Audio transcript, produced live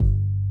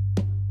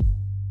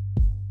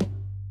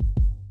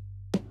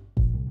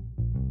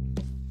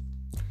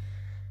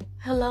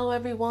Hello,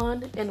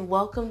 everyone, and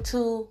welcome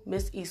to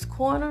Miss E's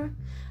Corner.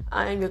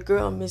 I am your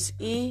girl, Miss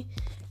E,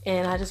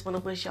 and I just want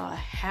to wish y'all a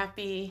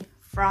happy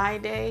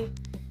Friday.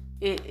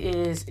 It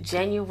is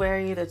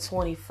January the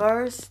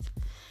 21st,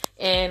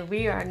 and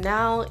we are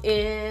now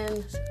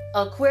in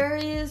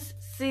Aquarius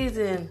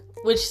season,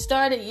 which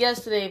started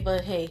yesterday,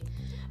 but hey,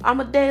 I'm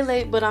a day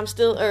late, but I'm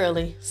still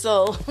early.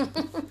 So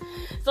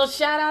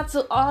shout out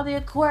to all the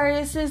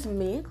Aquariuses,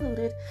 me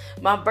included.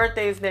 My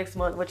birthday is next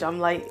month, which I'm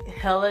like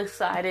hella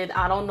excited.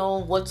 I don't know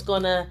what's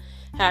gonna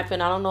happen.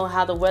 I don't know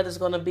how the weather's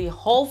gonna be.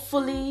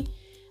 Hopefully,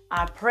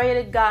 I pray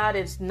to God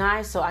it's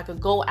nice so I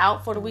could go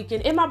out for the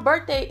weekend. And my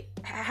birthday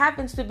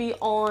happens to be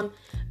on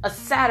a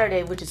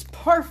Saturday, which is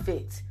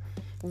perfect,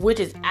 which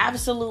is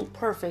absolute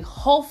perfect.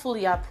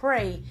 Hopefully, I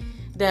pray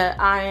that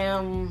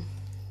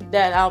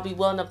I'll be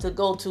well enough to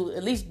go to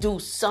at least do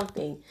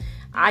something.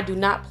 I do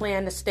not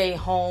plan to stay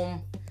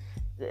home.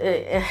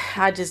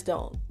 I just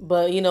don't.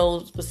 But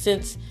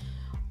since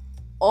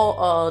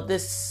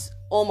this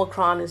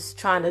Omicron is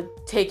trying to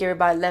take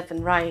everybody left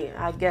and right,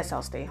 I guess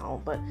I'll stay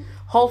home. But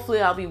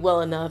hopefully I'll be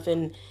well enough.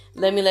 And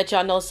let me let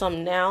y'all know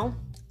something now.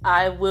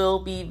 I will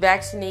be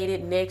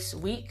vaccinated next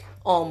week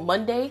on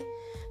Monday.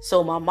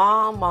 So my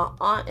mom, my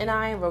aunt,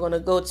 and we're going to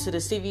go to the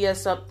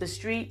CVS up the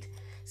street.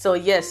 So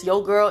yes,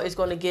 your girl is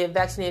going to get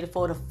vaccinated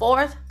for the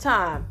 4th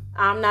time.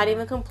 I'm not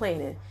even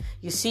complaining.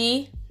 You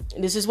see,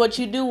 this is what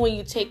you do when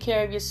you take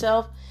care of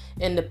yourself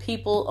and the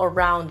people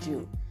around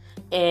you.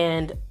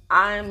 And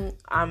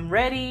I'm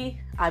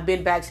ready. I've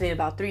been vaccinated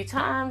about 3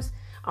 times.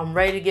 I'm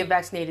ready to get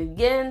vaccinated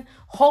again.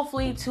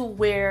 Hopefully to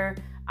where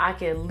I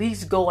can at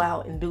least go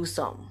out and do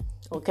something.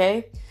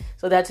 Okay?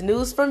 So that's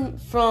news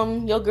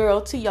from your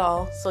girl to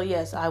y'all. So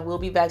yes, I will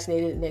be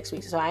vaccinated next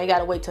week. So I ain't got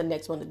to wait till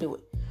next one to do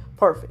it.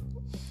 Perfect.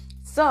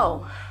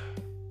 So,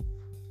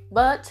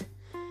 but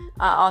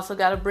I also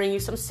got to bring you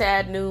some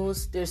sad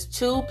news. There's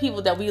 2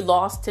 people that we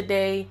lost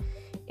today,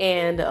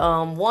 and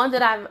one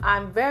that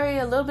I'm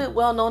a little bit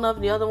well known of,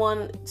 and the other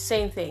one,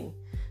 same thing.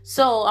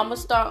 So I'm gonna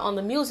start on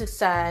the music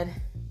side.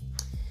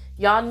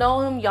 Y'all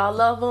know him, y'all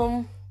love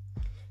him.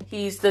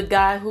 He's the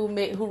guy who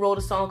wrote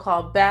a song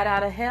called "Bad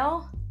Out of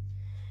Hell,"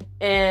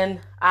 and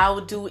I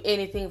would do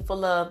anything for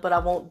love, but I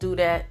won't do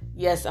that.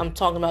 Yes, I'm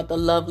talking about the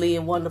lovely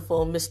and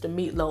wonderful Mr.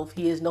 Meatloaf.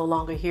 He is no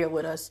longer here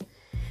with us.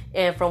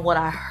 And from what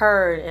I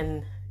heard,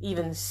 and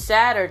even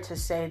sadder to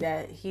say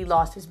that he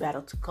lost his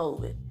battle to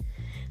COVID.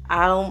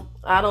 I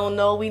don't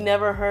know. We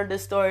never heard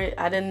this story.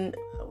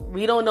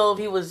 We don't know if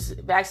he was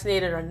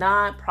vaccinated or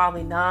not.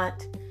 Probably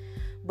not.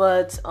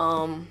 But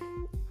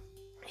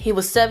he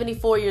was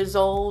 74 years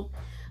old.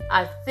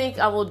 I think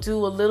I will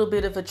do a little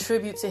bit of a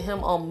tribute to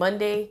him on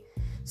Monday.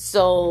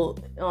 So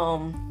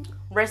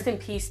rest in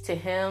peace to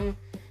him.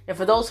 And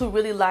for those who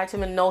really liked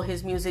him and know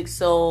his music,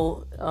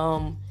 so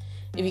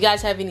if you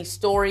guys have any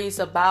stories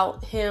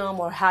about him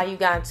or how you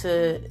got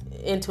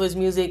into his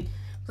music,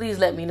 please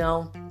let me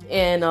know.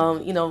 And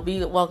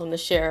be welcome to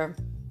share.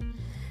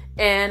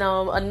 And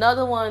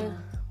another one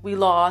we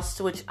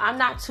lost, which I'm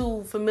not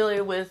too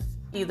familiar with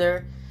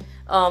either.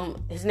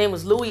 His name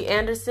was Louis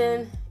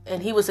Anderson,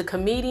 and he was a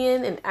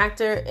comedian and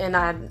actor. And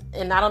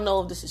I don't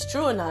know if this is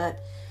true or not,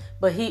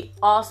 but he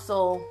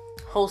also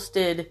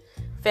hosted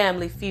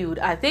Family Feud.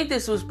 I think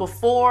this was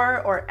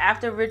before or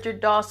after Richard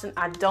Dawson.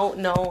 I don't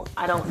know.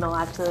 I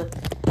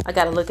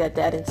got to look at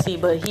that and see.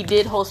 But he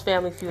did host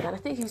Family Feud. And I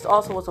think he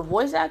also was a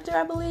voice actor,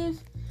 I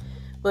believe.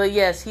 But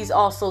yes, he's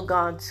also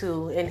gone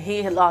too. And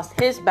he had lost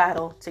his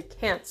battle to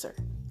cancer.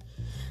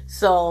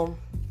 So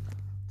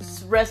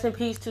rest in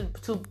peace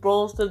to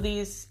both of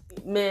these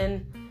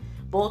men,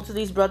 both of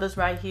these brothers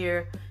right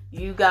here.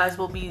 You guys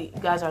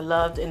are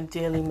loved and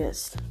dearly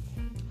missed.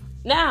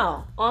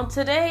 Now, on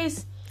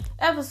today's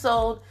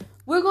episode,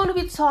 we're going to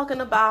be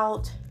talking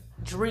about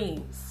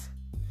dreams.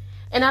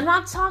 And I'm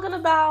not talking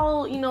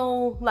about,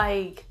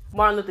 like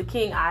Martin Luther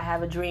King, I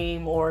have a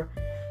dream, or,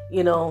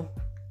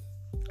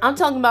 I'm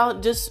talking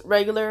about just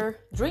regular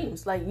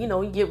dreams. Like,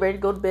 you get ready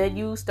to go to bed,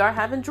 you start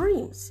having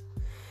dreams.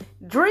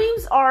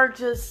 Dreams are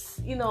just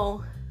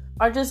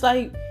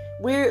like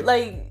weird,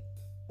 like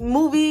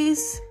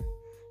movies,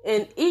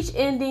 and each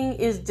ending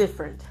is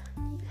different.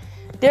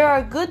 There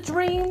are good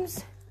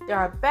dreams, there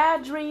are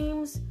bad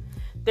dreams,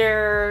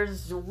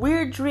 there's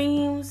weird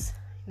dreams,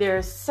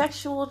 there's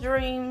sexual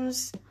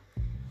dreams.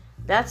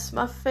 That's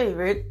my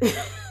favorite.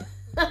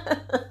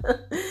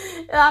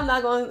 I'm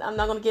not going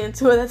to get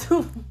into it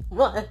too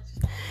much.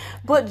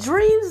 But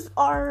dreams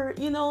are,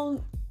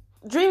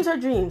 dreams are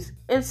dreams.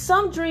 And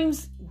some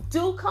dreams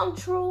do come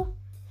true,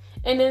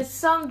 and then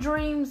some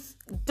dreams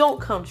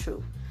don't come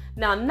true.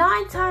 Now,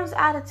 9 times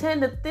out of 10,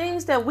 the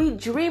things that we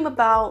dream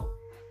about,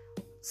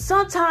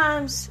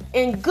 sometimes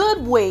in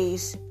good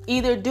ways,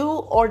 either do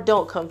or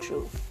don't come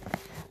true.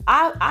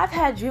 I've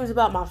had dreams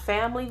about my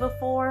family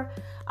before.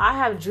 I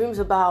have dreams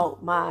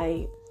about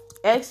my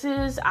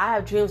exes. I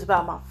have dreams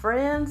about my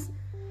friends.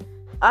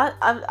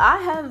 I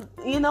have,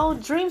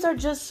 dreams are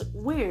just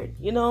weird,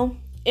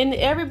 and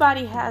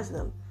everybody has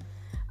them.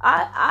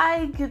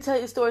 I could tell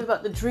you stories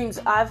about the dreams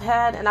I've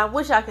had, and I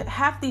wish I could.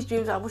 Half these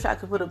dreams, I wish I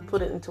could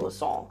put it into a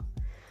song.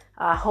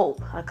 I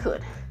hope I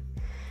could.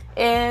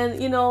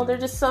 And, you know,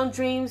 there's just some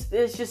dreams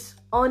that's just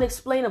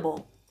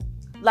unexplainable.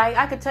 Like,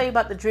 I could tell you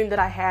about the dream that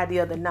I had the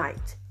other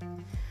night.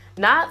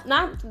 Not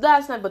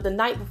last night, but the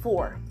night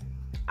before.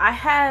 I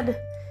had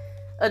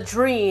a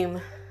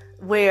dream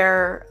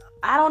where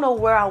I don't know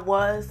where I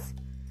was.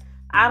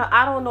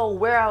 I don't know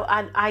where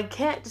I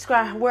can't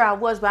describe where I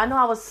was, but I know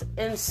I was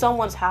in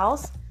someone's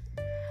house.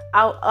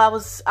 I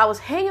was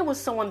hanging with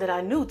someone that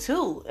I knew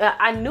too.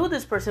 I knew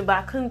this person, but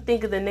I couldn't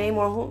think of the name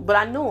or who, but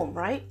I knew him,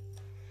 right?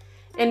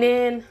 And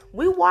then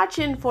we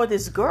watching for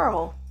this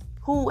girl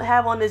who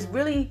have on this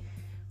really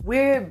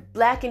weird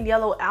black and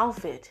yellow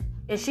outfit,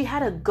 and she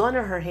had a gun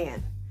in her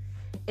hand,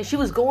 and she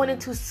was going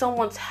into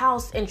someone's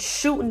house and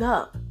shooting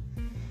up.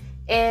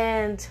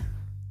 And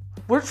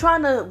we're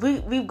trying to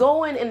we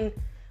go in, and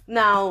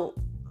now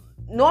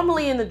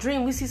normally in the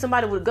dream we see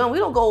somebody with a gun, we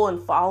don't go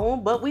and follow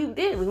them, but we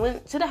did. We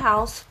went to the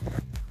house,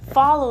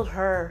 followed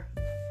her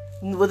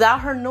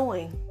without her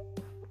knowing,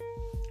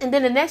 and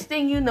then the next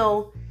thing you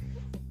know,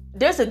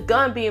 there's a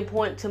gun being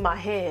pointed to my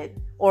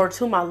head or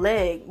to my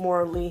leg,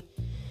 morally,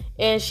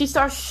 and she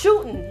starts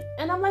shooting,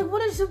 and I'm like,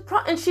 what is your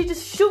problem? And she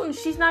just shooting.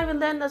 She's not even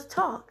letting us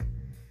talk.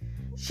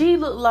 She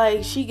looked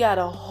like she got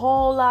a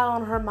whole lot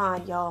on her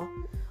mind, y'all.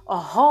 A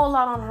whole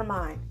lot on her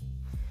mind.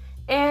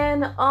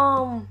 And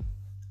I'm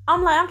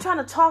trying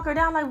to talk her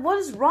down, like, what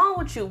is wrong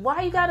with you?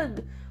 Why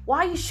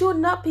are you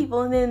shooting up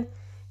people? And then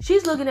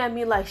she's looking at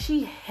me like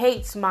she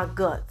hates my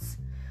guts.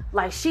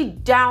 Like she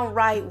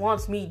downright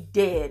wants me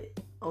dead,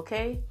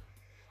 okay?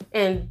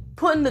 And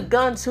putting the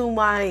gun to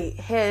my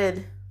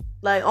head,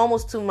 like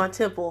almost to my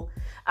temple.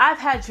 I've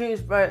had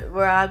dreams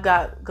where I've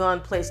got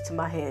gun placed to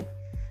my head.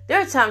 There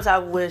are times I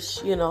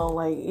wish, you know,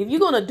 like, if you're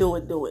going to do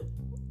it, do it.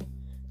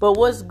 But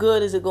what's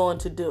good is it going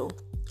to do?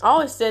 I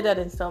always said that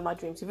in some of my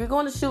dreams. If you're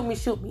going to shoot me,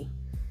 shoot me.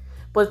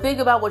 But think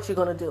about what you're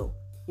going to do.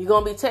 You're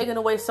going to be taking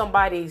away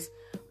somebody's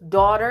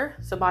daughter,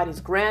 somebody's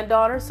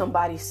granddaughter,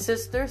 somebody's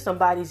sister,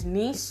 somebody's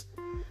niece,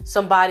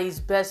 somebody's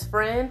best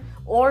friend,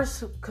 or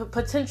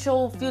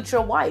potential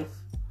future wife.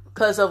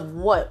 Because of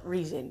what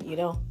reason, you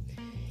know?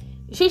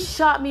 She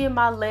shot me in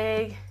my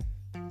leg.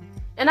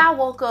 And I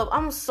woke up.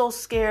 I'm so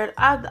scared.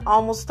 I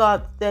almost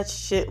thought that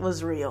shit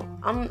was real.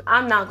 I'm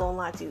not going to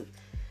lie to you.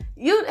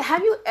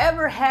 Have you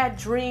ever had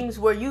dreams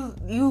where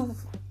you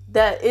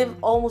that it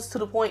almost to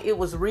the point it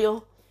was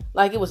real,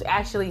 like it was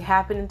actually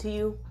happening to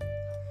you?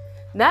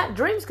 Not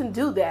dreams can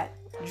do that.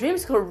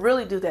 Dreams can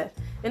really do that.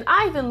 And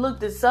I even looked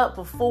this up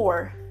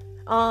before.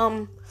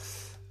 I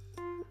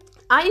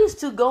used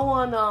to go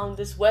on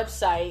this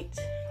website,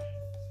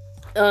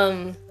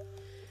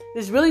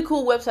 this really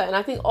cool website, and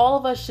I think all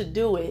of us should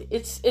do it.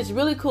 It's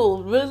really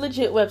cool, really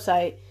legit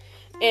website,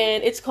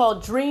 and it's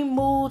called Dream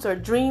Moods or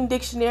Dream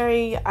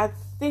Dictionary. I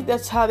think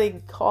that's how they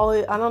call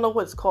it. I don't know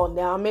what it's called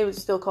now. Maybe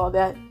it's still called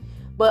that.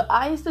 But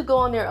I used to go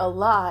on there a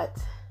lot,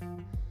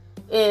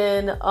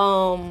 and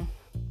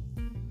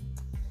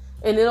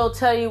it'll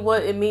tell you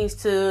what it means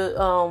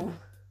to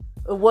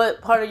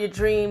what part of your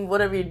dream,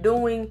 whatever you're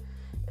doing,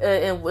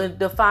 and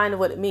define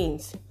what it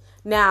means.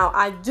 Now,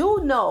 I do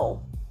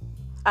know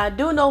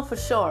for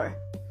sure,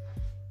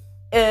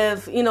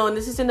 if, you know, and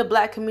this is in the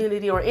black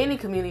community or any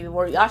community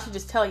where I should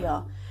just tell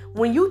y'all,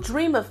 when you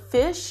dream of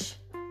fish,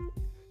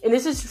 and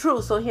this is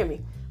true, so hear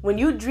me. When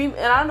you dream,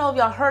 and I don't know if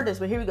y'all heard this,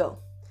 but here we go.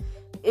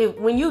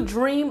 When you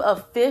dream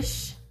of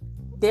fish,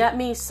 that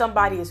means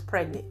somebody is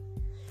pregnant.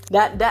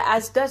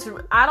 That's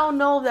I don't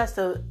know if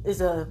is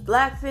a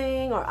black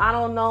thing, or I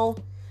don't know,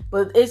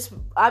 but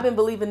I've been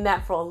believing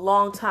that for a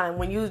long time.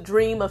 When you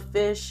dream of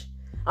fish,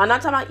 I'm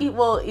not talking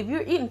about if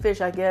you're eating fish,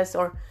 I guess,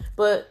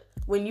 but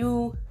when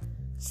you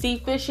see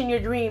fish in your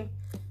dream,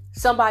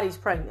 somebody's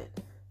pregnant.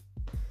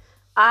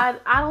 I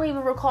don't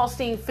even recall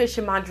seeing fish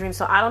in my dream,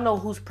 so I don't know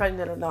who's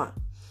pregnant or not.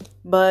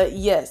 But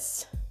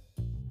yes.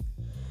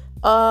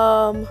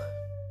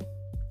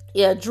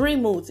 Yeah,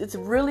 Dream Moods. It's a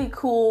really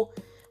cool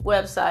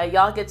website.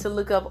 Y'all get to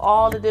look up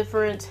all the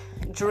different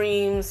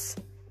dreams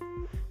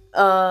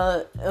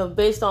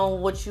based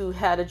on what you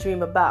had a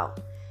dream about.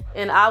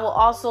 And I will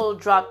also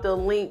drop the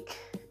link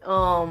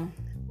and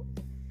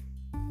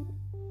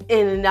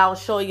I'll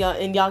show y'all,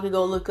 and y'all can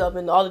go look up,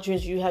 and all the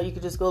dreams you have, you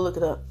can just go look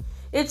it up.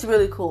 It's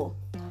really cool.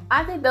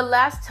 I think the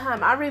last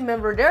time I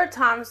remember, there are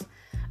times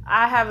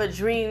I have a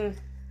dream,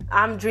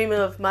 I'm dreaming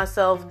of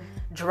myself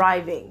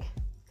driving.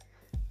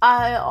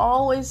 I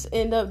always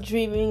end up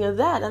dreaming of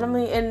that. And I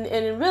mean, and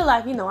in real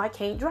life, you know, I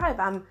can't drive.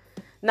 I'm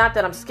not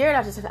that I'm scared.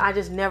 I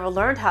just never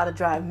learned how to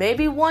drive.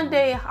 Maybe one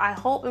day I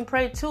hope and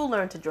pray to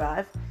learn to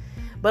drive.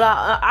 But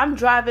I'm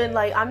driving,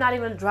 like, I'm not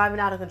even driving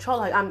out of control.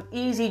 Like, I'm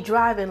easy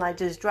driving, like,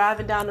 just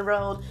driving down the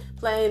road,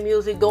 playing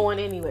music, going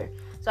anywhere.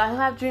 So I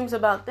have dreams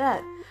about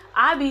that.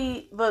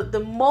 But the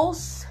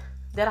most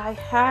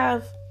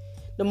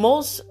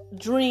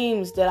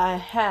dreams that I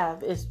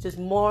have is just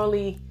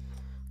morally,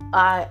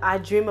 I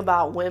dream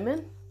about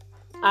women.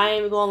 I ain't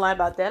even gonna lie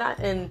about that.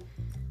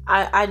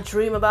 I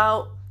dream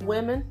about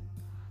women.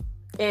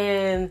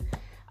 And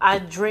I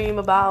dream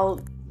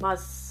about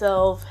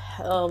myself,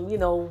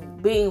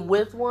 being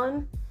with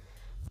one.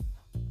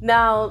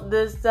 Now,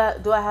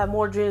 do I have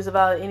more dreams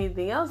about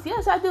anything else?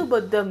 Yes, I do.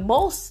 But the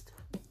most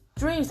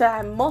dreams that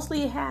I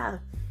mostly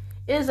have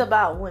is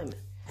about women.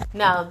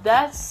 Now,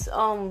 that's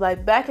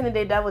like back in the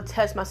day, that would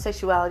test my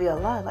sexuality a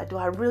lot. Like, do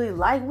I really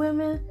like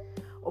women?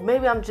 Or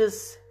maybe I'm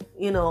just,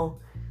 maybe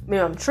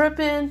I'm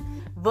tripping.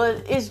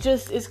 But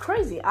it's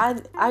crazy.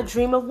 I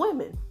dream of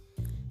women.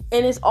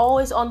 And it's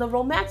always on the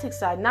romantic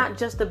side, not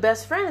just the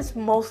best friend. It's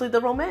mostly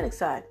the romantic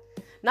side.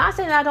 Not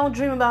saying I don't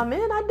dream about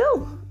men. I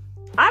do.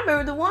 I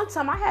remember the one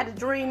time I had a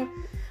dream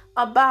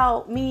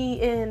about me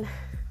and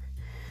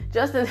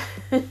Justin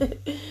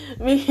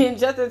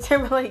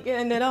Timberlake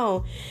getting it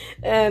on.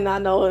 And I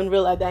know in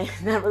real life that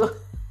never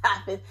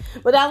happened.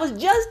 But that was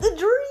just a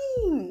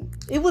dream.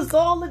 It was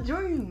all a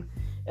dream,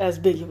 as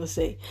Biggie would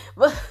say.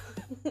 But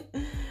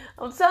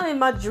I'm telling you,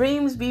 my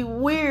dreams be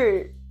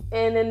weird.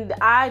 And then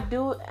I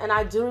do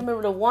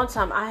remember the one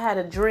time I had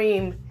a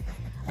dream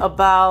that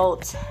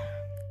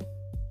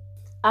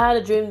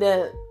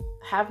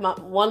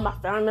one of my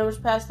family members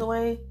passed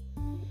away.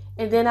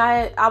 And then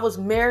I was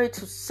married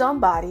to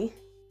somebody.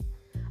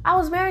 I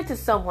was married to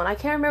someone. I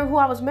can't remember who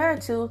I was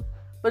married to,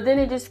 but then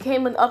it just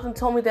came up and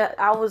told me that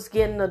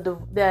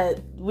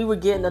that we were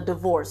getting a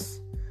divorce.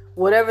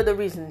 Whatever the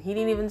reason. He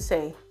didn't even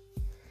say.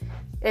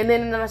 And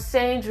then in the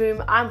same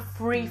dream, I'm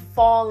free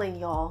falling,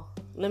 y'all.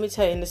 Let me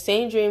tell you, in the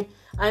same dream,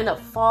 I end up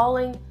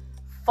falling.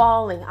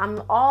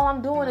 All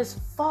I'm doing is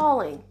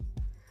falling.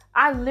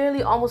 I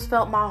literally almost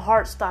felt my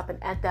heart stopping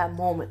at that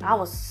moment. I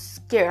was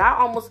scared.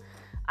 I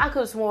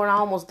could have sworn I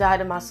almost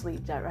died in my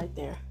sleep right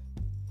there.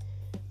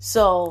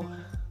 So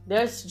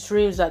there's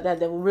dreams like that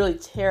will really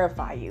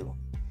terrify you.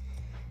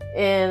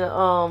 And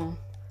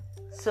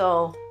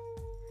so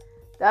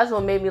that's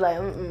what made me like,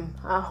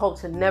 I hope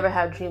to never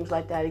have dreams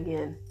like that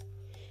again.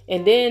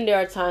 And then there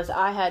are times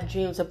I had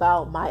dreams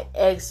about my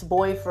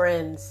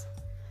ex-boyfriends.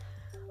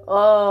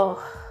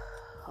 Oh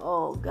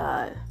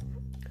God.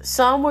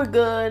 Some were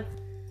good,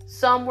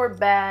 some were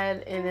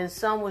bad, and then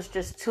some was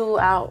just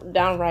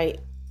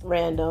downright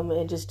random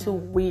and just too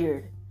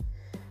weird.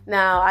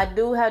 Now, I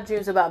do have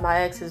dreams about my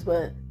exes,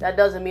 but that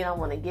doesn't mean I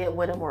want to get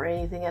with them or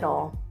anything at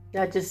all.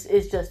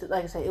 It's just,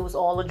 like I said, it was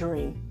all a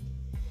dream.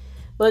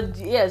 But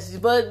yes,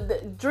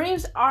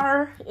 dreams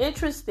are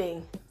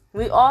interesting.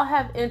 We all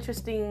have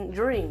interesting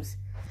dreams.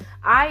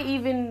 I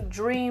even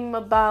dream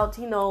about,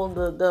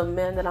 the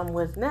man that I'm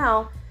with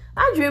now.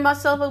 I dream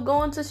myself of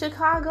going to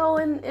Chicago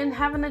and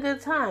having a good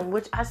time,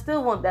 which I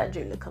still want that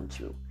dream to come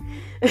true.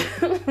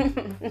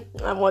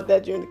 I want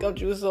that dream to come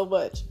true so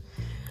much.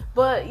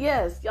 But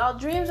yes, y'all,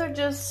 dreams are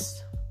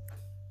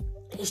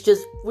it's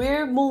just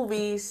weird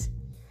movies.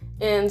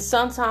 And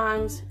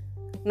sometimes,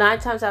 9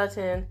 times out of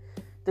 10,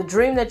 the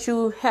dream that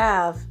you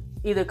have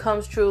either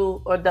comes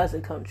true or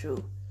doesn't come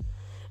true.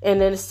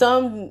 And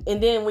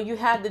then when you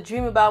have the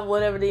dream about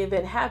whatever the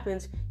event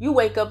happens, you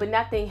wake up and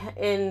that thing,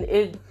 and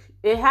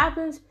it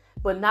happens,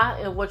 but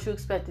not in what you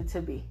expect it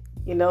to be,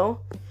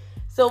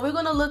 So we're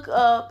going to look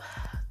up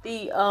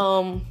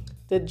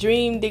the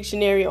Dream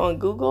Dictionary on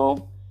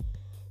Google.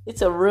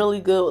 It's a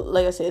really good,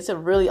 like I said, it's a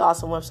really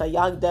awesome website.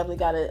 Y'all definitely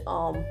got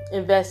to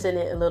invest in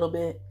it a little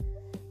bit.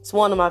 It's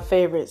one of my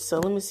favorites. So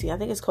let me see. I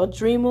think it's called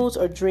Dream Moods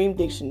or Dream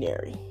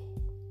Dictionary.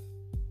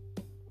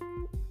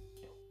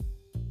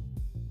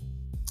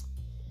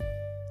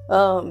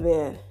 Oh,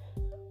 man.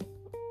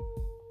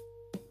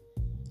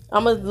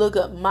 I'm going to look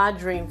up my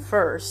dream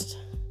first.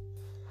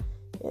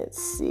 Let's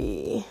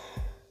see.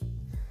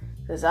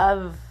 Because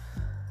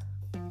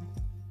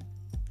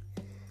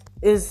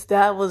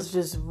that was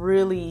just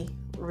really,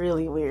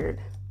 really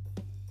weird.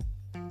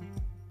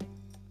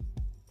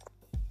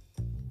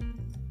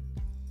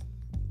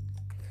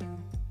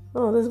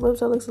 Oh, this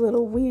website looks a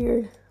little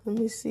weird. Let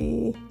me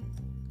see.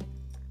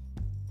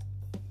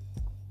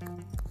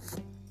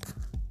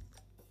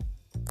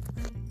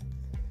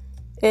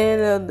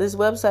 And this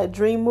website,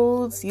 Dream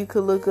Moods, you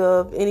could look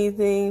up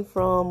anything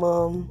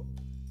from,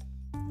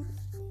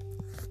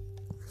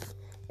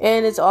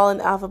 and it's all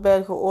in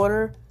alphabetical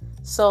order.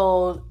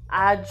 So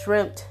I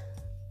dreamt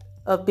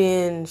of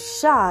being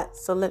shot.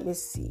 So let me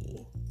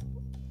see.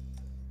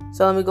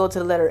 So let me go to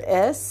the letter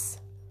S.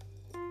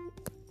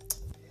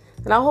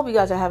 And I hope you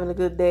guys are having a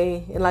good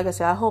day. And like I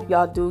said, I hope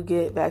y'all do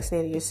get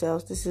vaccinated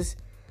yourselves. This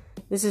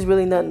is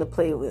really nothing to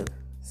play with.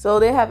 So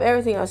they have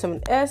everything on some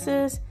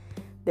S's.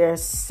 They're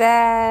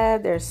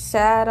sad. They're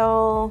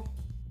saddle.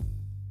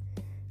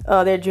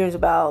 Their dreams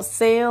about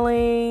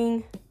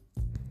sailing.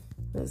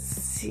 Let's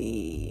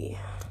see.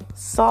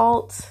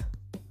 Salt.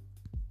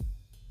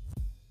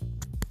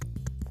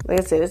 Like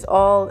I said, it's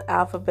all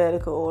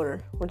alphabetical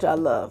order, which I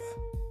love.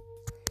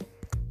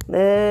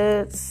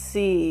 Let's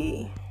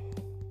see.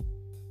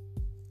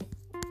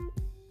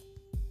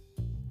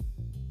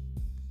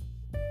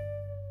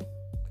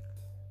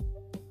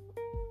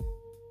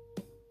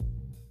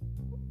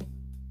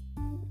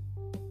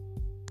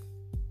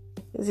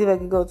 Let's see if I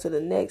can go to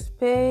the next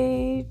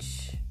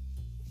page.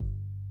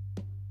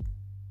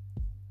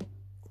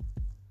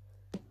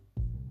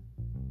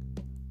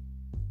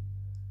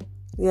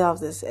 Get off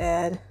this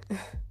ad.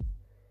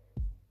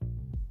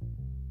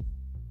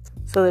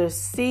 So there's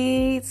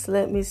seeds.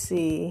 Let me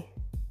see.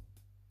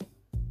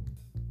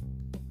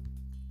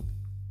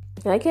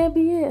 That can't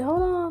be it.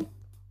 Hold on.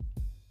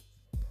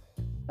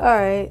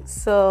 Alright,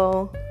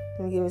 so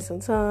give me some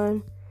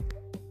time.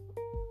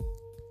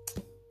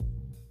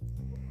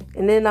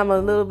 And then I'm a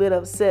little bit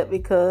upset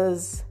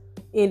because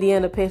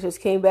Indiana Pacers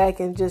came back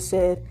and just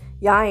said,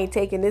 y'all ain't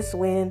taking this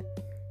win.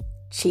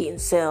 Cheating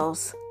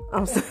selves.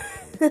 I'm sorry.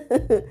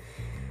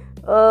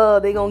 Oh,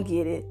 they gonna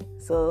get it.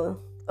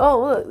 So,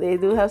 oh, look, they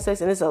do have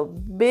sex, and it's a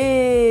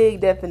big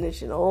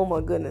definition. Oh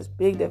my goodness,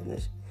 big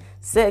definition.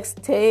 Sex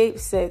tape,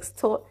 sex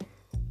toy.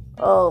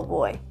 Oh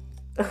boy.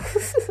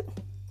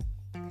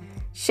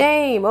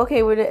 Shame.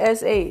 Okay, with the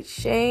SH.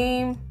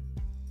 Shame.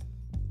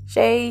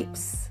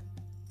 Shapes.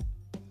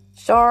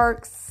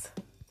 Sharks.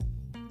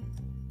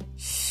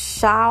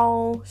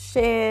 Showl.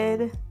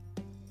 Shed.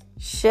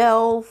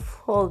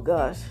 Shelf. Oh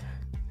gosh.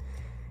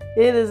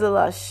 It is a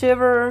lot.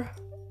 Shiver.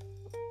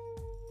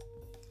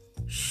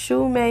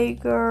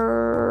 Shoemaker.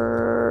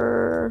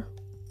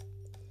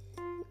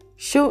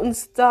 Shooting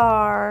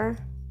star.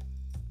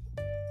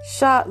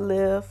 Shot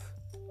lift.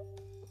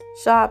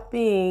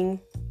 Shopping.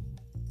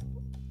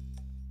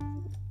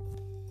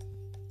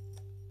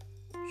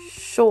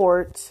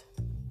 Short.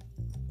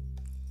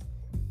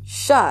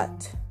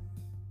 Shot.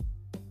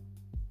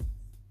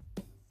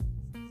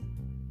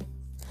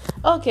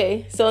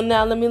 Okay, so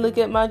now let me look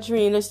at my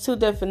dream. There's two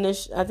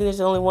definitions. I think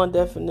there's only one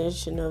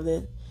definition of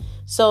it.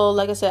 So,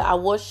 like I said, I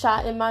was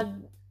shot in my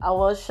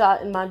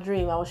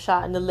dream. I was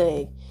shot in the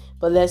leg.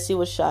 But let's see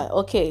what shot.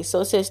 Okay,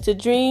 so it says to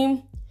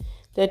dream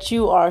that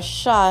you are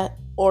shot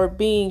or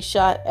being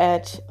shot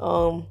at.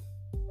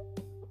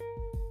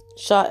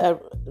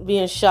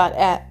 Being shot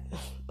at.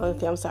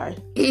 Okay, I'm sorry.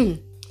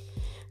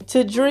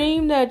 To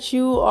dream that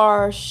you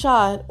are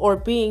shot or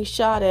being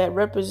shot at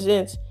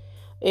represents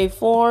a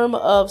form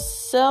of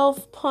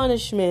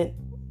self-punishment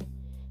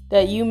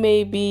that you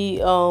may be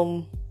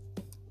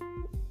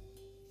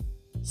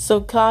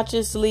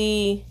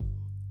subconsciously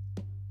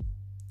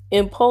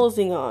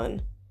imposing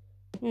on.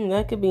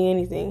 That could be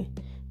anything.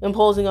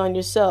 Imposing on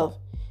yourself.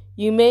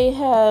 You may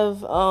have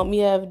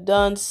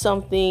done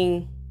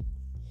something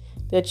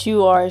that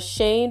you are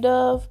ashamed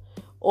of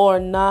or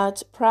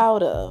not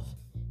proud of.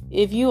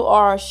 If you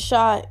are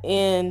shot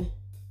and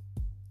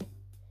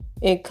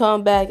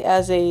come back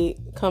as a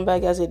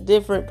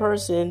different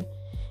person,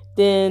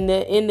 then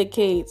that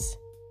indicates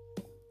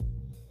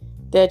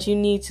that you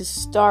need to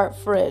start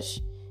fresh.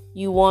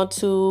 You want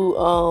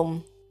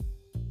to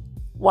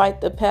wipe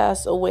the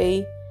past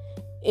away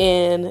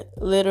and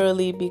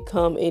literally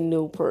become a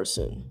new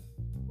person.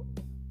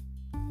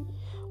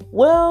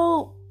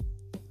 Well,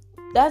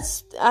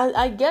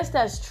 I guess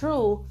that's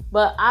true,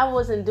 but I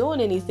wasn't doing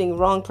anything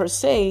wrong per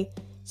se.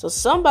 So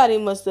somebody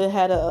must have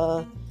had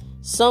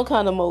some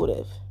kind of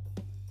motive.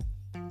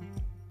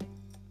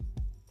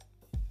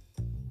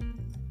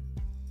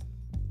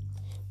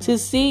 To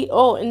see,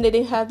 and they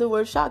didn't have the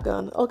word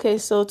shotgun. Okay,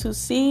 so to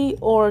see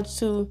or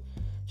to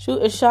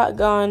shoot a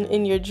shotgun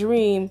in your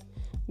dream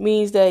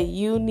means that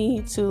you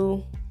need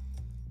to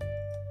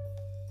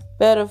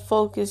better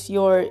focus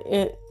your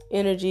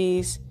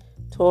energies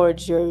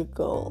towards your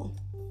goal.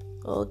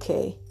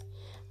 Okay.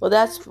 Well,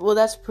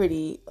 that's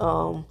pretty,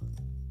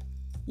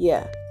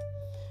 yeah.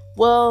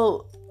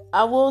 Well,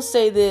 I will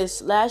say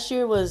this. Last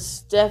year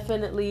was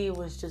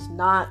just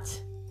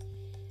not,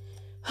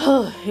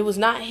 it was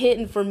not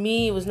hitting for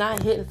me. It was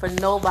not hitting for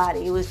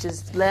nobody. It was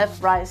just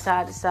left, right,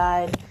 side to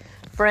side.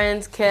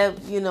 Friends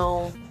kept,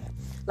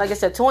 like I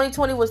said,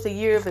 2020 was the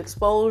year of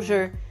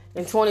exposure,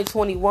 and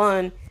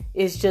 2021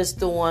 is just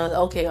the one,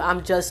 okay,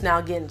 I'm just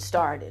now getting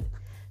started.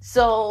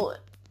 So,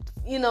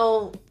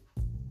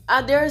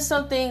 there are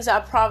some things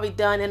I've probably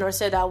done and or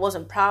said that I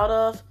wasn't proud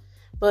of,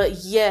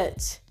 but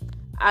yet,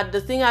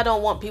 the thing I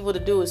don't want people to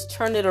do is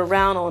turn it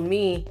around on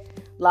me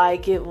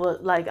like it was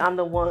like I'm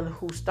the one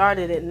who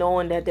started it,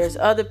 knowing that there's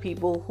other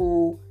people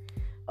who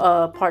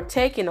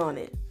partaking on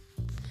it.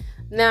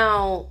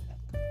 Now,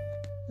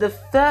 the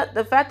fact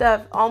that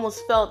I've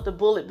almost felt the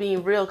bullet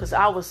being real, because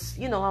I was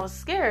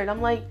scared.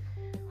 I'm like,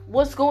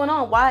 what's going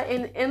on? Why?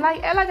 And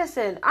like I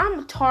said,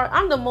 I'm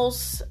the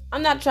most.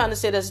 I'm not trying to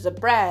say this to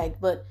brag,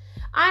 but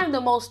I'm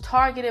the most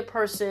targeted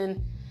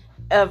person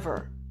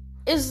ever.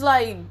 It's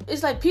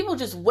like people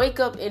just wake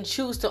up and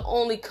choose to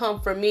only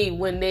come for me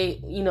when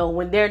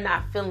when they're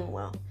not feeling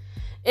well.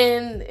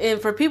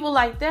 And for people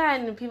like that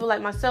and people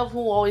like myself who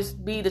always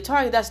be the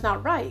target, that's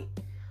not right.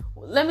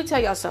 Let me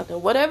tell y'all something.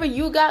 Whatever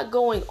you got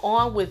going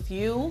on with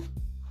you,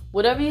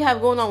 whatever you have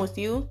going on with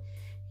you,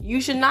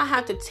 you should not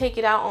have to take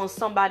it out on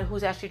somebody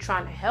who's actually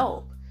trying to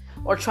help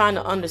or trying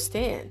to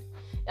understand.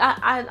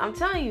 I'm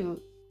telling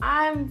you,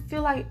 I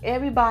feel like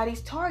everybody's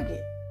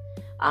target.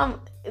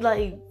 I'm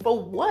like, for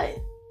what?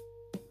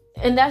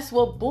 And that's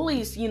what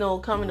bullies,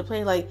 come into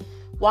play. Like,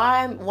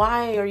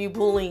 why are you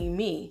bullying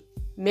me?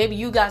 Maybe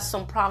you got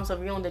some problems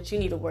of your own that you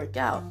need to work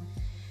out.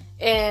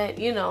 And,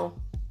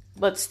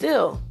 but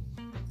still,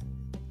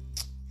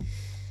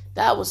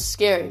 that was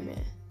scary,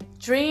 man.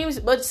 dreams,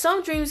 but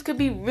some dreams could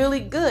be really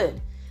good.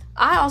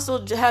 I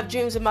also have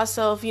dreams of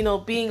myself,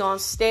 being on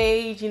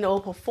stage,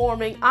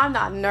 performing. I'm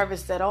not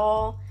nervous at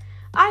all.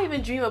 I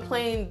even dream of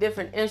playing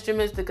different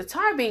instruments, the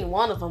guitar being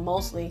one of them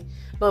mostly,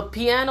 but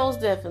pianos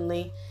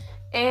definitely.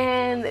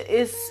 And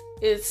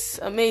it's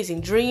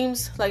amazing.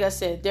 Dreams, like I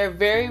said, they're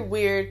very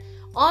weird.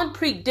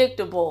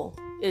 Unpredictable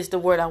is the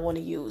word I want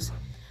to use.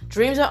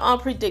 Dreams are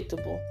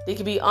unpredictable. They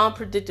can be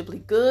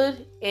unpredictably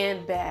good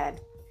and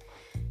bad.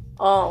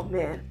 Oh,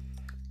 man.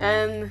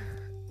 And,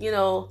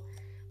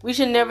 we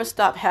should never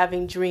stop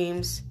having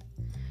dreams.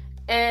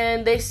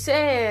 And they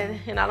said,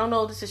 and I don't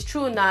know if this is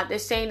true or not, they're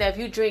saying that if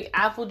you drink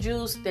apple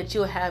juice, that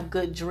you'll have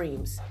good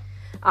dreams.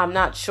 I'm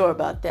not sure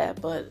about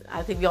that, but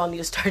I think we all need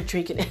to start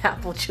drinking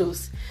apple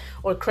juice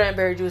or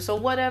cranberry juice or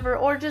whatever,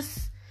 or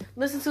just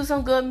listen to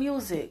some good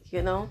music,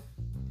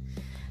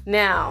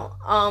 Now,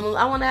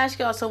 I want to ask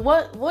y'all, so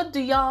what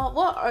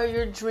are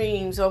your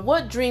dreams, or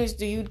what dreams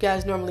do you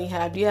guys normally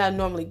have? Do you have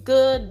normally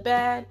good,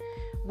 bad,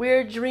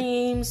 weird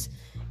dreams?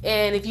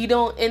 And if you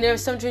don't, and there are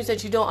some dreams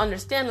that you don't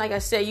understand, like I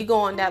said, you go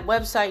on that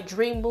website,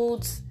 Dream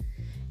Moods,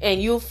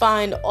 and you'll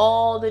find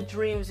all the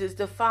dreams is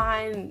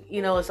defined,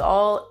 it's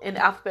all in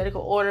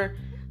alphabetical order.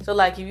 So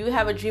like if you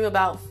have a dream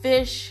about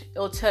fish,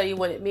 it'll tell you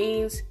what it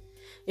means.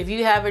 If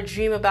you have a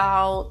dream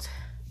about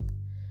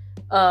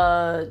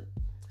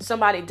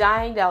somebody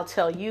dying, that'll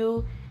tell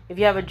you. If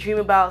you have a dream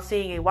about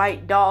seeing a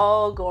white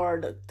dog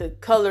or the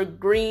color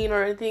green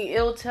or anything,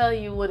 it'll tell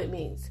you what it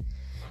means.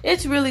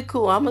 It's really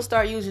cool. I'm gonna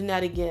start using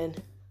that again.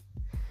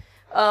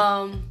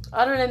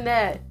 Other than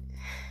that,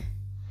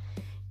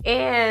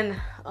 and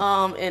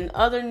in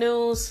other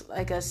news,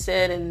 like I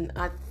said, and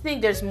I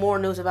think there's more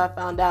news if I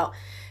found out.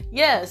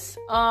 Yes,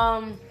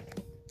 I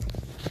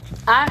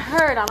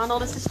heard, I don't know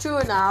if this is true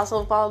or not. I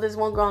also follow this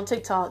one girl on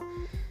TikTok.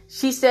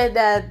 She said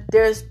that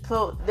there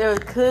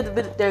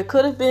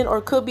could have been or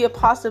could be a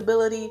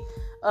possibility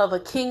of a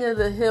King of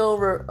the Hill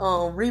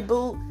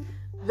reboot.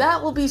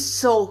 That will be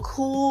so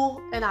cool,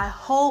 and I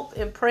hope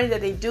and pray that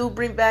they do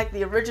bring back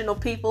the original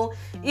people.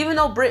 Even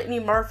though Brittany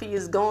Murphy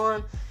is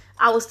gone,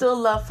 I would still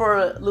love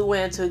for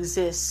Luann to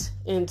exist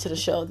into the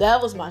show.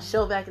 That was my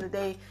show back in the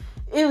day.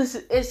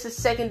 It's the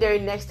secondary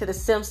next to The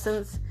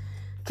Simpsons.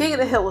 King of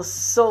the Hill was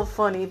so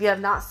funny. If you have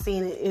not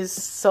seen it, it's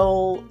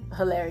so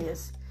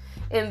hilarious.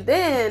 And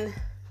then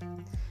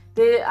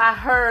I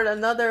heard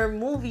another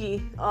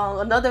movie,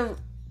 another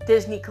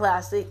Disney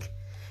classic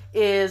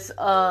is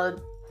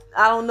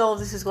I don't know if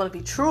this is going to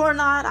be true or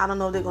not. I don't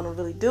know if they're going to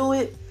really do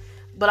it.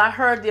 But I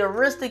heard the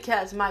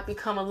Aristocats might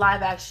become a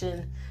live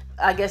action.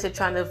 I guess they're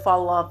trying to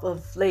follow up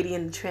of Lady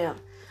and the Tramp.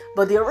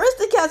 But the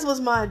Aristocats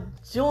was my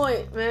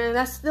joint, man.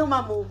 That's still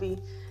my movie.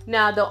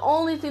 Now, the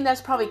only thing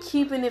that's probably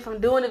keeping it from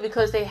doing it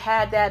because they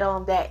had that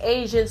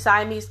Asian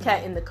Siamese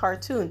cat in the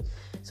cartoon.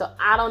 So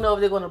I don't know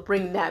if they're going to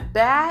bring that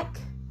back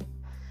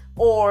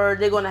or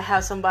they're going to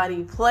have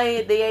somebody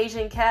play the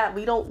Asian cat.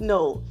 We don't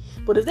know.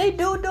 But if they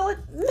do it, man.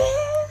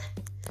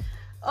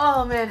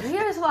 Oh, man.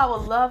 Here's what I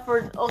would love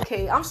for.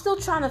 Okay, I'm still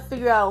trying to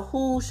figure out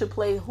who should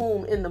play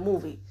whom in the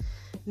movie.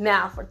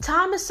 Now, for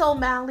Thomas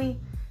O'Malley,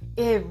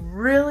 it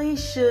really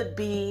should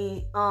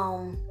be.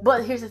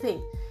 But here's the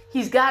thing.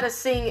 He's got to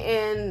sing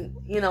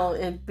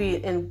and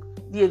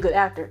be a good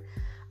actor.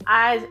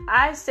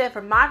 I said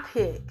for my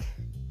pick,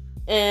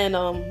 and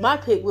my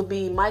pick would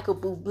be Michael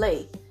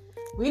Bublé.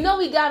 We know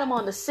we got him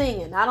on the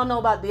singing. I don't know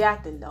about the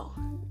acting though.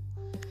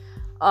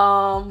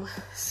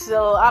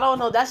 So I don't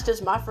know. That's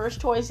just my first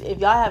choice. If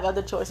y'all have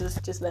other choices,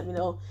 just let me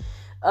know.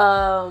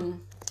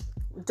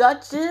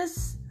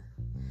 Duchess,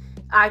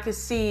 I could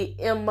see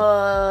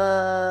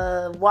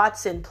Emma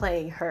Watson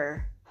playing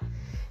her.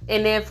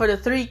 And then for the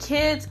 3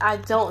 kids, I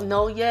don't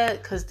know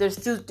yet because there's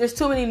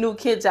too many new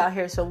kids out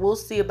here, so we'll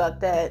see about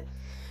that.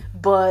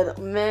 But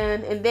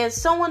man, and then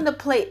someone to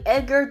play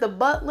Edgar the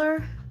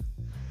butler.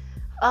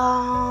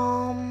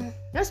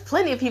 There's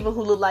plenty of people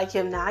who look like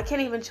him now. I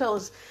can't even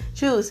choose.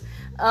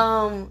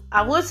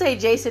 I would say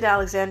Jason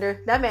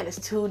Alexander. That man is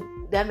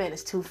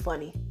too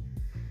funny.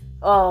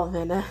 Oh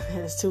man, that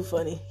man is too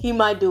funny. He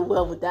might do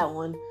well with that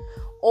one.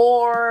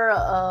 Or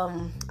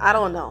I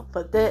don't know.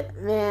 But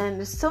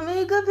there's so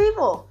many good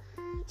people.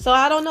 So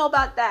I don't know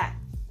about that.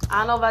 I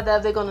don't know about that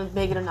if they're gonna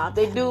make it or not. If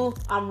they do,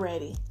 I'm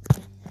ready.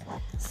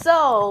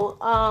 So,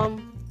 I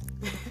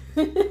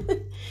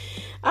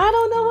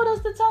don't know what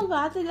else to talk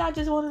about. I think I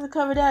just wanted to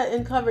cover that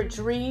and cover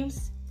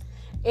dreams.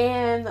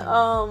 And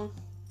other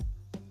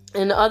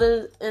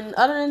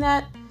than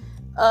that,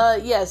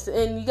 yes.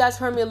 And you guys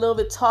heard me a little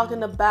bit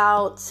talking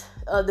about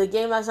the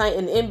game last night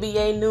in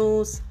NBA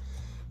news.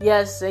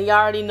 Yes, and y'all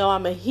already know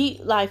I'm a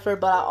Heat lifer,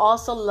 but I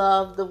also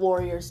love the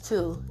Warriors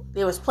too.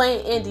 They was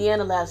playing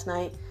Indiana last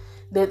night.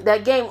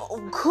 That game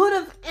could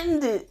have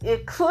ended.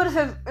 It could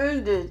have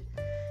ended.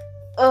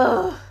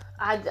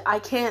 I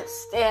can't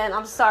stand.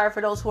 I'm sorry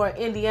for those who are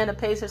Indiana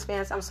Pacers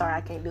fans. I'm sorry,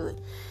 I can't do it.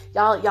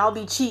 Y'all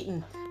be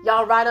cheating.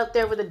 Y'all right up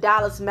there with the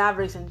Dallas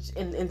Mavericks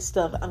and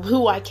stuff.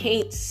 Who I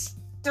can't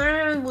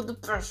stand with the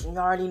person. You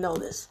already know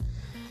this.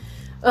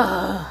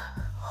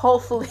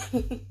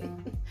 Hopefully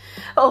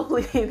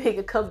Hopefully they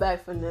can come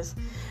back from this.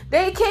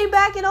 They came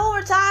back in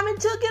overtime and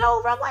took it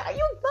over. I'm like, are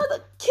you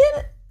mother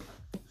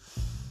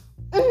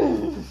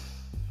kidding?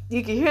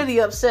 You can hear the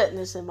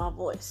upsetness in my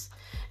voice.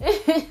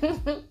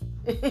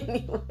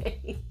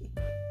 Anyway.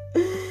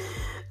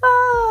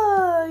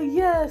 Oh,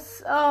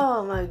 yes.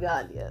 Oh, my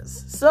God,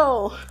 yes.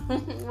 So,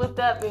 with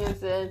that being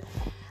said,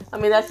 I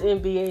mean, that's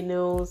NBA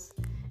news.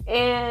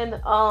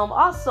 And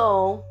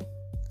also,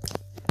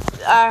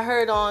 I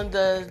heard on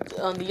the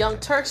Young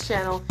Turks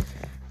channel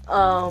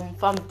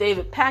from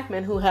David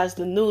Pakman, who has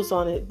the news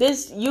on it.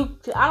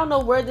 I don't know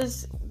where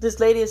this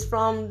lady is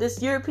from.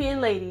 This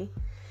European lady,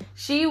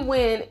 she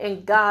went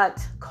and got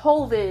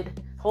COVID.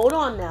 Hold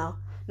on now.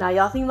 Now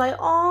y'all think like,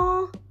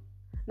 oh,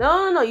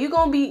 no. You're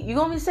gonna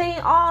be saying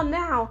oh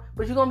now,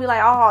 but you're gonna be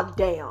like, oh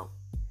damn,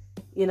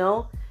 you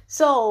know.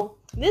 So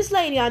this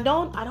lady, I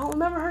don't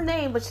remember her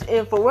name, but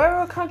for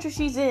wherever country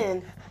she's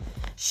in,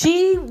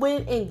 she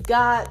went and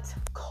got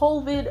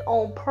COVID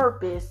on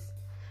purpose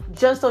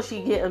just so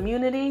she get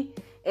immunity.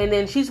 And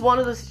then she's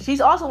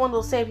also one of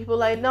those same people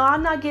like, no,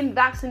 I'm not getting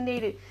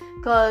vaccinated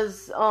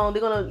because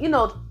they're gonna,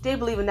 they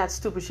believe in that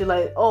stupid shit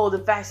like, oh, the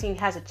vaccine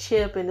has a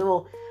chip and it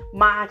will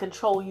mind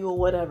control you or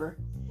whatever.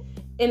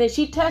 And then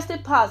she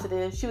tested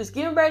positive. She was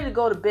getting ready to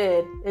go to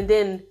bed, and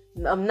then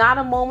not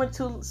a moment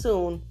too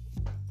soon,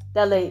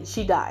 that lady,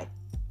 she died.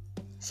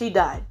 She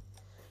died.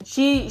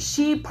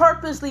 She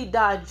purposely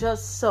died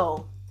just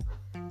so.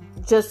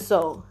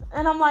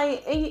 And I'm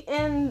like,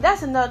 and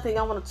that's another thing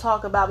I want to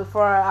talk about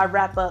before I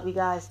wrap up, you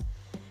guys.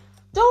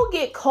 Don't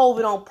get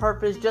COVID on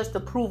purpose just to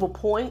prove a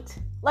point.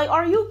 Like,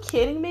 are you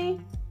kidding me?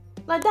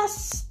 Like,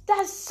 that's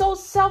so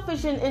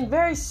selfish and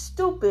very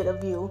stupid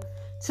of you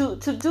to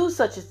do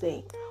such a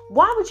thing.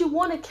 Why would you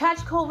want to catch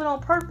COVID on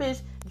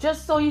purpose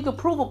just so you could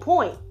prove a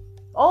point?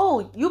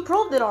 Oh, you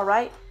proved it all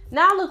right.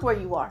 Now look where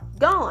you are.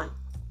 Gone.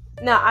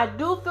 Now, I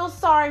do feel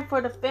sorry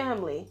for the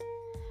family.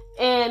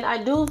 And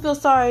I do feel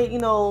sorry,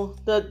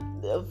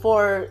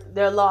 for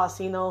their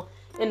loss,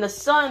 And the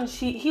son,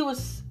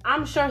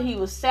 I'm sure he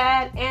was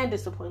sad and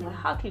disappointed. Like,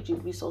 how could you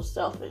be so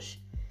selfish?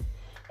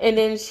 And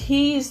then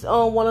he's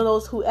one of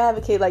those who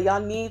advocate, like, y'all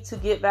need to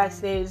get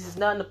vaccinated. This is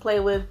nothing to play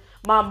with.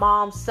 My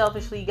mom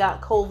selfishly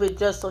got COVID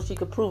just so she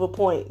could prove a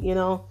point,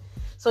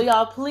 So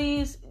y'all,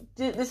 please,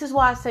 this is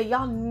why I say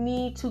y'all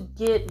need to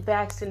get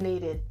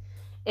vaccinated.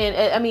 And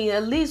I mean,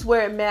 at least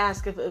wear a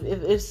mask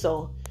if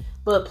so.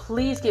 But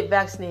please get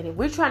vaccinated.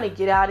 We're trying to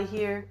get out of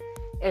here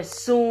as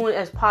soon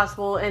as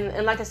possible.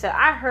 And like I said,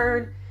 I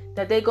heard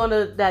that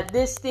that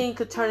this thing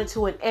could turn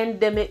into an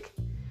endemic,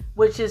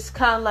 which is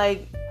kind of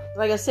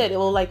like I said, it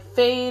will like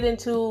fade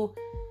into,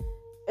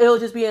 it'll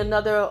just be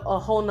a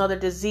whole nother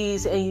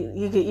disease, and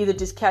you can either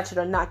just catch it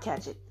or not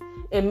catch it.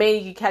 And maybe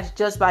you can catch it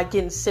just by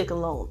getting sick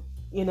alone,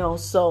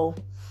 so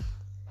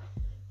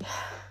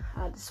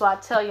I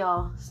tell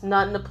y'all, it's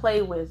nothing to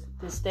play with.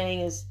 This thing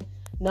is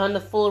nothing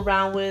to fool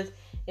around with.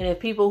 And if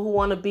people who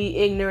want to be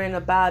ignorant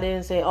about it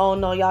and say, oh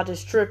no, y'all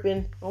just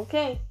tripping,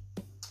 okay.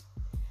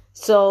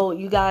 So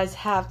you guys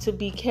have to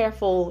be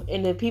careful.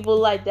 And the people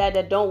like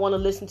that don't want to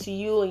listen to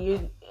you, and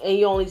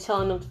you're only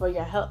telling them for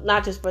your help,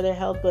 not just for their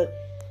health, but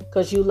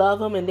because you love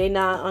them and they're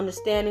not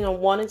understanding or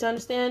wanting to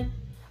understand.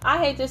 I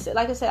hate to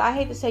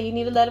say you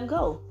need to let them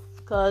go,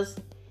 because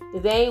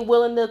if they ain't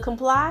willing to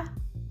comply,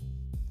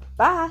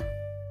 bye.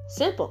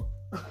 Simple.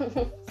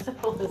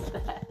 Simple as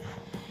that.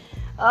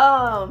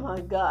 Oh my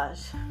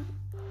gosh.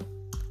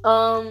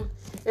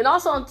 And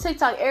also on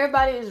TikTok,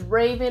 everybody is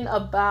raving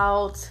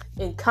about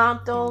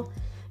Encanto.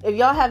 If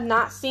y'all have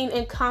not seen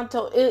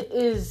Encanto, it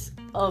is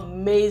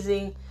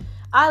amazing.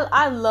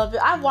 I love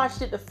it. I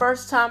watched it the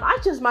first time. I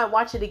just might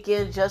watch it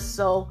again just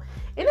so.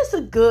 And it's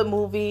a good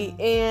movie.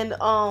 And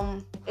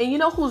you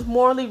know who's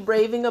morally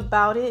raving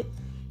about it?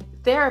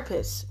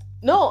 Therapists.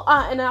 No,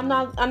 and I'm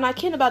not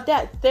kidding about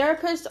that.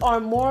 Therapists are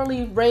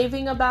morally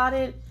raving about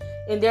it,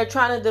 and they're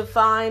trying to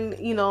define,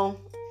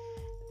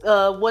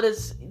 what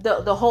is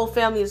the whole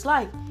family is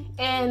like.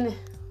 And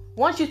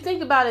once you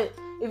think about it,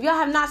 if y'all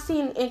have not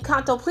seen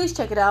Encanto, please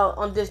check it out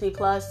on Disney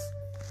Plus,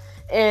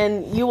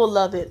 and you will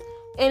love it.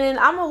 And then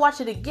I'm gonna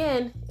watch it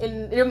again,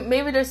 and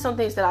maybe there's some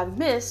things that I've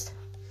missed,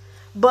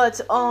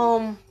 but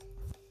the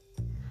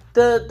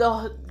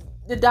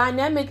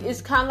dynamic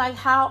is kind of like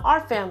how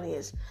our family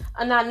is,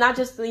 and not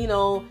just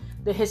the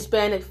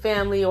Hispanic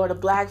family or the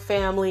Black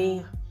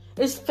family.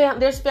 There's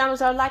families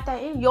that are like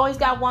that. And you always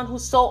got one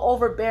who's so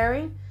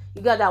overbearing.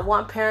 You got that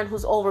one parent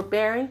who's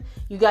overbearing.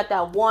 You got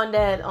that one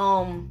that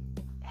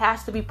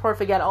has to be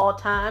perfect at all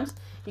times.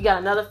 You got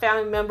another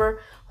family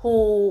member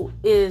who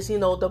is,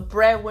 the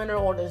breadwinner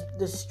or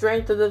the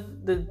strength of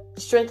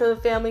the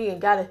family,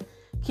 and gotta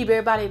keep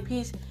everybody at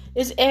peace.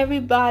 It's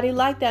everybody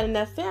like that in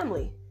that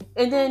family.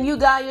 And then you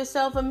got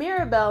yourself a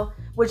Mirabelle,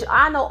 which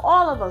I know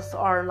all of us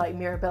are like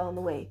Mirabelle in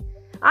a way.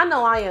 I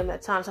know I am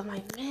at times. I'm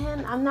like,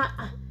 man, I'm not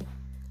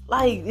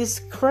like, it's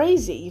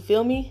crazy. You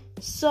feel me?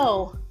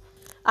 So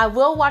I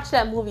will watch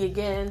that movie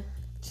again,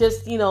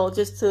 just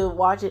to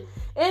watch it.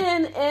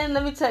 And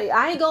let me tell you,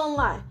 I ain't gonna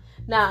lie.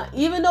 Now,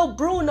 even though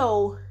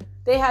Bruno,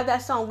 they have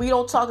that song, We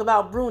Don't Talk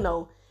About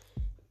Bruno,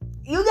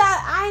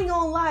 I ain't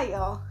gonna lie,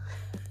 y'all.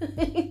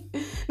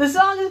 The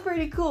song is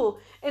pretty cool.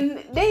 And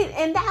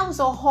that was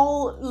a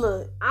whole,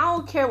 look, I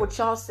don't care what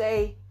y'all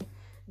say.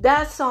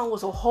 That song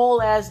was a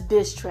whole ass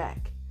diss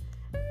track.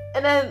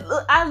 And then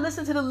I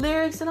listened to the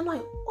lyrics and I'm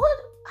like, what?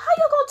 How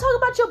you gonna talk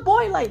about your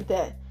boy like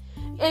that?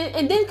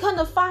 And then come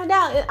to find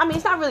out, I mean,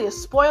 it's not really a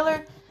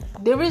spoiler.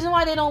 The reason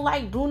why they don't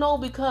like Bruno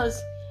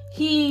because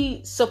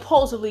he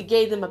supposedly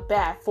gave them a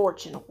bad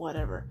fortune or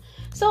whatever.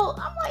 So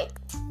I'm like,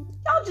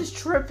 y'all just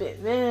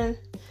tripping, man.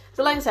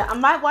 So like I said, I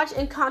might watch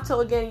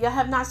Encanto again. Y'all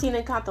have not seen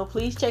Encanto,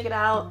 please check it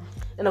out.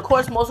 And of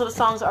course, most of the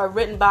songs are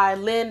written by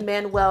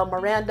Lin-Manuel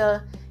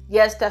Miranda.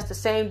 Yes, that's the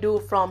same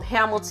dude from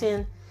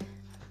Hamilton.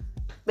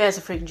 Man's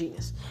a freaking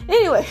genius.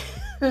 Anyway.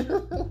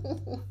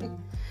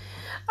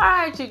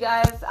 Alright, you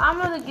guys. I'm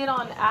going to get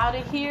on out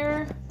of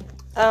here.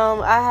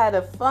 I had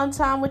a fun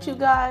time with you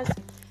guys.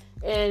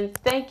 And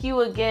thank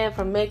you again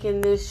for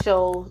making this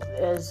show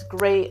as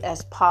great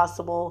as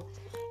possible.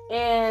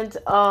 And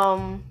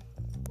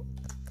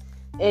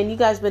you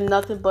guys been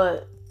nothing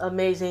but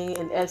amazing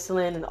and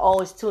excellent and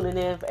always tuning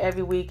in for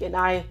every week. And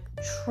I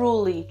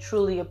truly,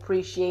 truly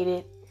appreciate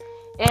it.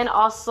 And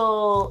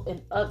also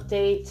an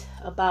update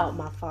about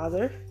my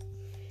father.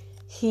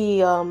 He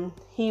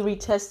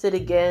retested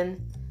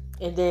again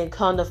and then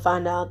come to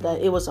find out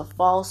that it was a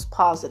false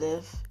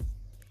positive.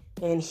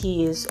 And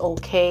he is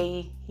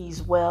okay.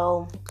 He's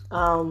well.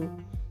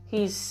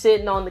 He's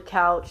sitting on the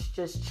couch,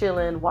 just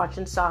chilling,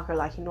 watching soccer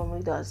like he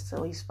normally does.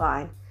 So he's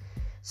fine.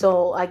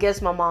 So I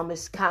guess my mom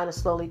is kind of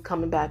slowly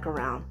coming back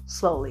around.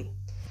 Slowly.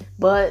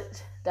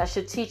 But that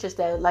should teach us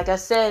that, like I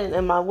said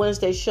in my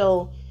Wednesday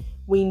show,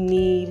 we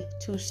need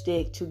to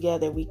stick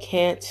together. We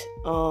can't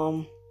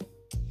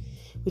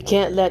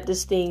let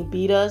this thing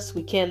beat us.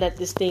 We can't let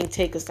this thing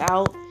take us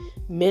out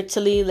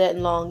mentally, let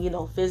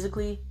alone,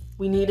 physically.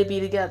 We need to be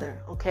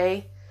together,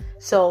 okay?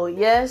 So,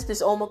 yes,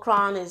 this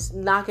Omicron is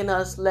knocking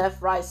us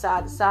left, right,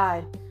 side to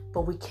side,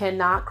 but we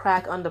cannot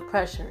crack under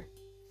pressure.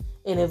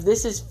 And if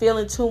this is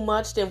feeling too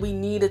much, then we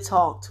need to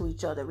talk to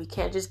each other. We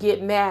can't just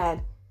get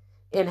mad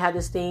and have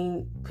this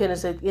thing pin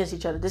us against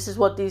each other. This is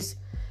what these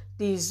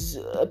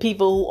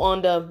people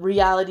on the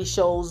reality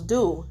shows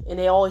do. And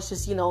they always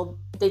just,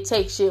 they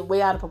take shit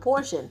way out of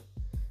proportion.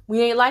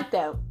 We ain't like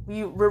that.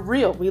 We're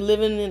real. We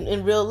living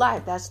in real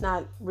life. That's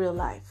not real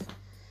life.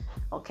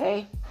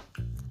 Okay?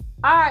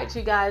 All right,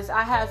 you guys.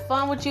 I had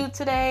fun with you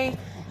today.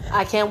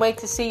 I can't wait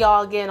to see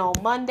y'all again on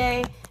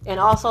Monday. And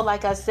also,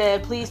 like I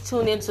said, please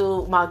tune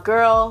into my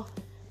girl,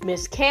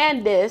 Miss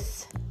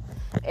Candace,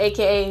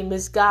 a.k.a.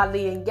 Miss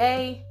Godly and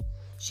Gay.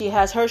 She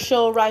has her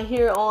show right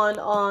here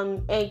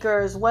on Anchor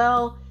as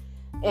well.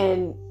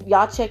 And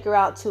y'all check her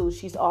out too.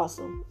 She's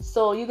awesome.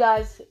 So you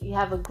guys, you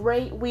have a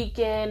great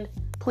weekend.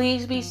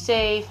 Please be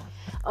safe.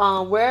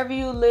 Wherever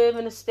you live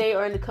in the state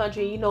or in the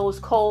country, it's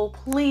cold.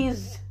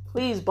 Please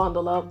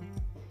bundle up.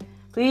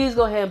 Please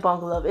go ahead and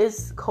bundle up.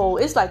 It's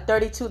cold. It's like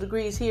 32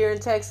 degrees here in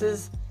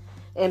Texas.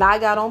 And I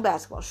got on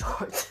basketball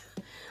shorts.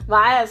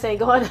 My ass ain't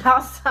going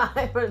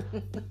outside for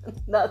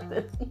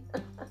nothing.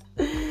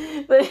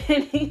 But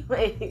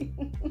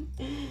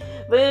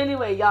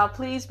anyway, y'all,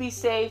 please be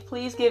safe.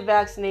 Please get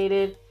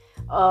vaccinated.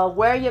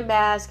 Wear your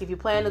mask if you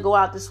plan to go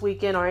out this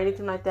weekend or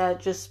anything like that.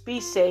 Just be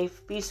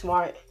safe, be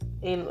smart,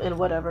 and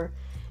whatever.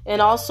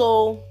 And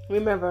also,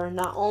 remember,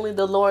 not only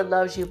the Lord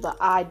loves you, but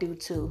I do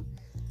too.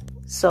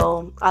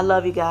 So, I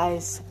love you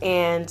guys.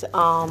 And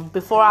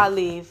before I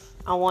leave,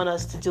 I want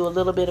us to do a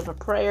little bit of a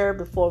prayer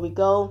before we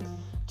go.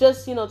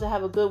 Just, to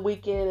have a good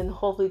weekend and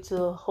hopefully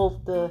to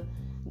hope the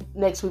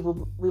next week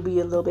will be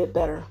a little bit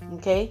better.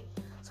 Okay?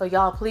 So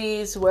y'all,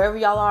 please, wherever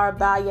y'all are,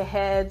 bow your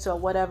heads or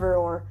whatever,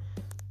 or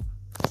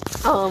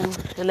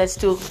and let's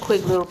do a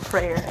quick little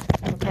prayer.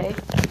 Okay?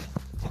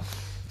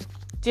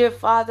 Dear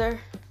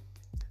Father,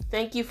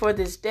 thank you for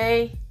this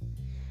day.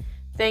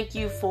 Thank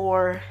you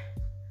for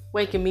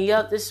waking me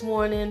up this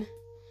morning.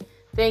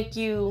 Thank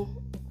you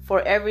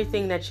for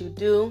everything that you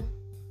do.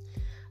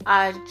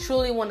 I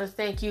truly want to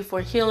thank you for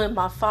healing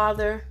my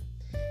father.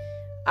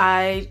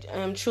 I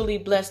am truly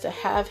blessed to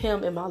have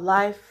him in my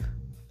life.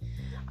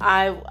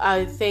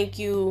 I thank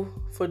you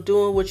for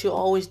doing what you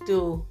always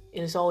do,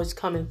 and it's always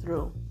coming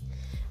through.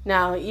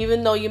 Now,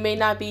 even though you may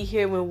not be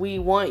here when we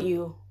want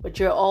you, but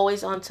you're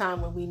always on time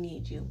when we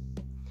need you.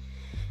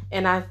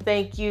 And I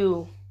thank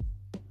you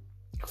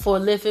for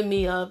lifting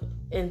me up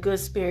in good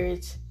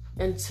spirits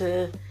and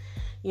to,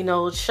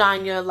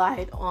 shine your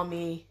light on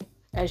me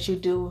as you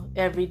do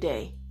every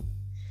day.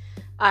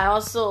 I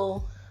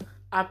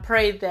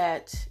pray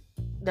that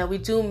we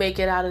do make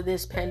it out of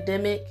this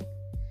pandemic.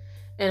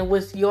 And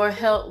with your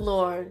help,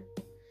 Lord,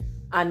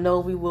 I know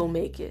we will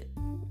make it.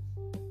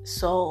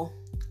 So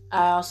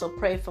I also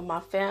pray for my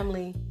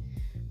family,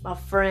 my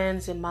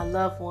friends, and my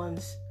loved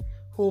ones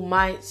who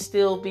might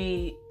still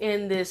be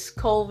in this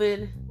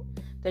COVID,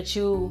 that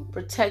you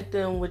protect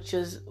them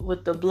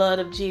with the blood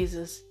of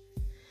Jesus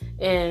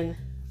and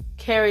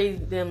carry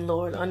them,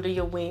 Lord, under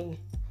your wing,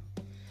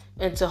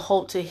 and to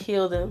hope to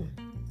heal them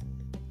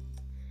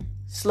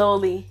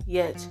slowly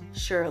yet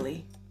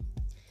surely.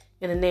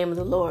 In the name of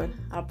the Lord,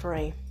 I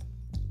pray.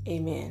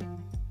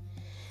 Amen.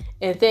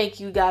 And thank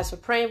you guys for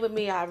praying with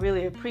me. I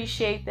really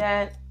appreciate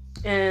that.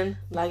 And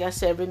like I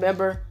said,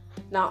 remember,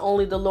 not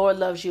only the Lord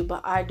loves you,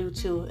 but I do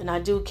too. And I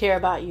do care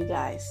about you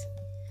guys.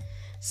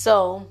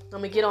 So I'm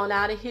going to get on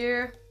out of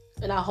here.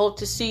 And I hope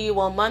to see you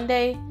on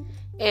Monday.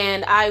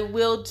 And I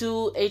will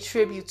do a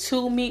tribute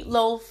to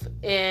Meatloaf.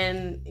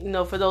 And,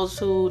 for those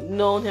who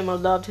know him or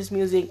loved his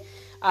music,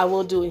 I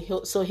will do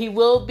it. So he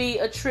will be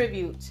a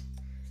tribute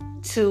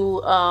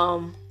to,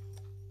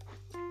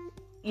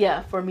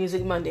 for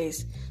Music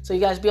Mondays. So you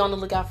guys be on the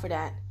lookout for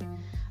that.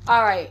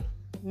 All right.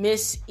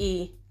 Miss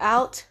E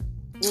out.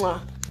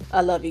 Mwah.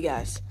 I love you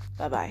guys.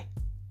 Bye-bye.